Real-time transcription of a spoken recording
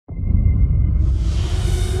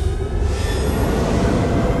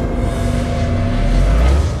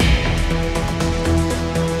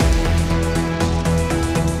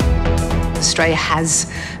Australia has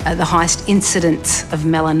the highest incidence of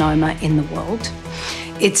melanoma in the world.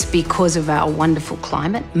 It's because of our wonderful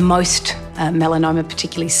climate. Most melanoma,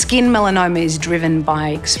 particularly skin melanoma, is driven by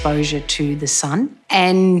exposure to the sun.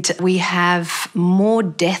 And we have more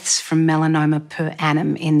deaths from melanoma per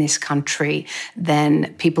annum in this country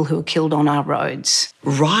than people who are killed on our roads.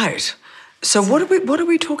 Right. So what are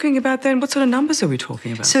we talking about then? What sort of numbers are we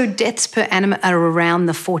talking about? So deaths per annum are around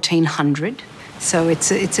the 1,400. So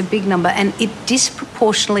it's a big number, and it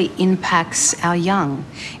disproportionately impacts our young.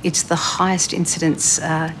 It's the highest incidence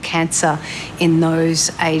cancer in those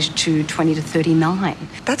aged to 20 to 39.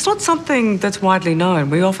 That's not something that's widely known.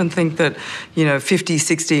 We often think that, 50,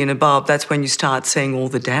 60 and above, that's when you start seeing all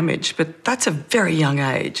the damage, but that's a very young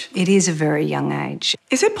age. It is a very young age.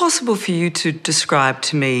 Is it possible for you to describe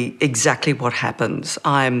to me exactly what happens?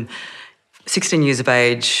 I'm 16 years of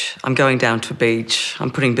age, I'm going down to a beach, I'm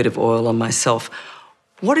putting a bit of oil on myself.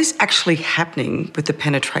 What is actually happening with the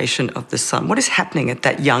penetration of the sun? What is happening at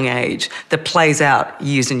that young age that plays out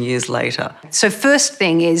years and years later? So first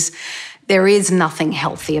thing is, there is nothing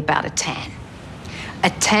healthy about a tan. A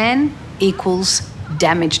tan equals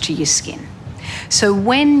damage to your skin. So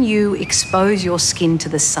when you expose your skin to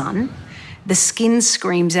the sun, the skin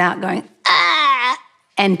screams out going,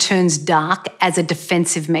 and turns dark as a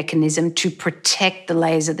defensive mechanism to protect the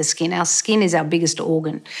layers of the skin. Our skin is our biggest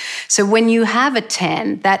organ. So when you have a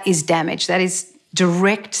tan, that is damage. That is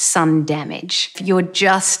direct sun damage. You're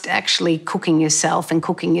just actually cooking yourself and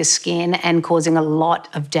cooking your skin and causing a lot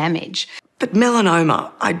of damage. But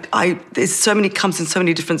melanoma, comes in so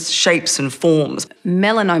many different shapes and forms.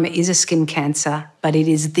 Melanoma is a skin cancer, but it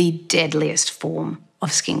is the deadliest form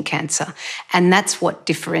of skin cancer. And that's what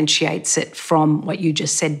differentiates it from what you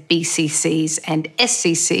just said, BCCs and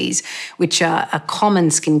SCCs, which are common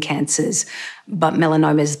skin cancers, but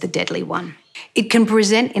melanoma is the deadly one. It can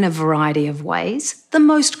present in a variety of ways. The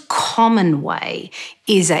most common way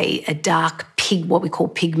is a dark what we call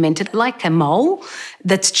pigmented, like a mole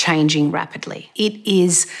that's changing rapidly. It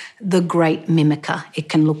is the great mimicker. It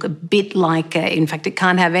can look a bit like, in fact, it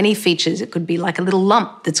can't have any features. It could be like a little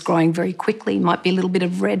lump that's growing very quickly, might be a little bit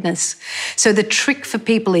of redness. So the trick for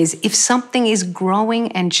people is, if something is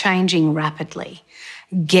growing and changing rapidly,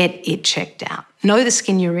 get it checked out. Know the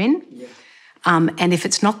skin you're in. Yeah. And if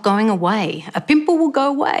it's not going away, a pimple will go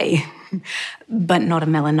away, but not a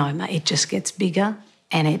melanoma. It just gets bigger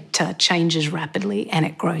and it changes rapidly and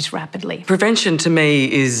it grows rapidly. Prevention to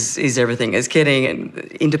me is everything. It's getting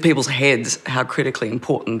into people's heads how critically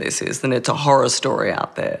important this is, and it's a horror story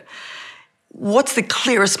out there. What's the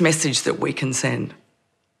clearest message that we can send?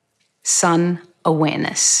 Sun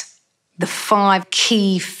awareness. The 5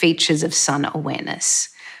 key features of sun awareness.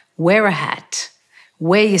 Wear a hat.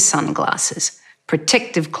 Wear your sunglasses,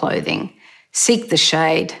 protective clothing, seek the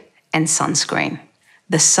shade, and sunscreen.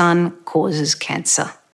 The sun causes cancer.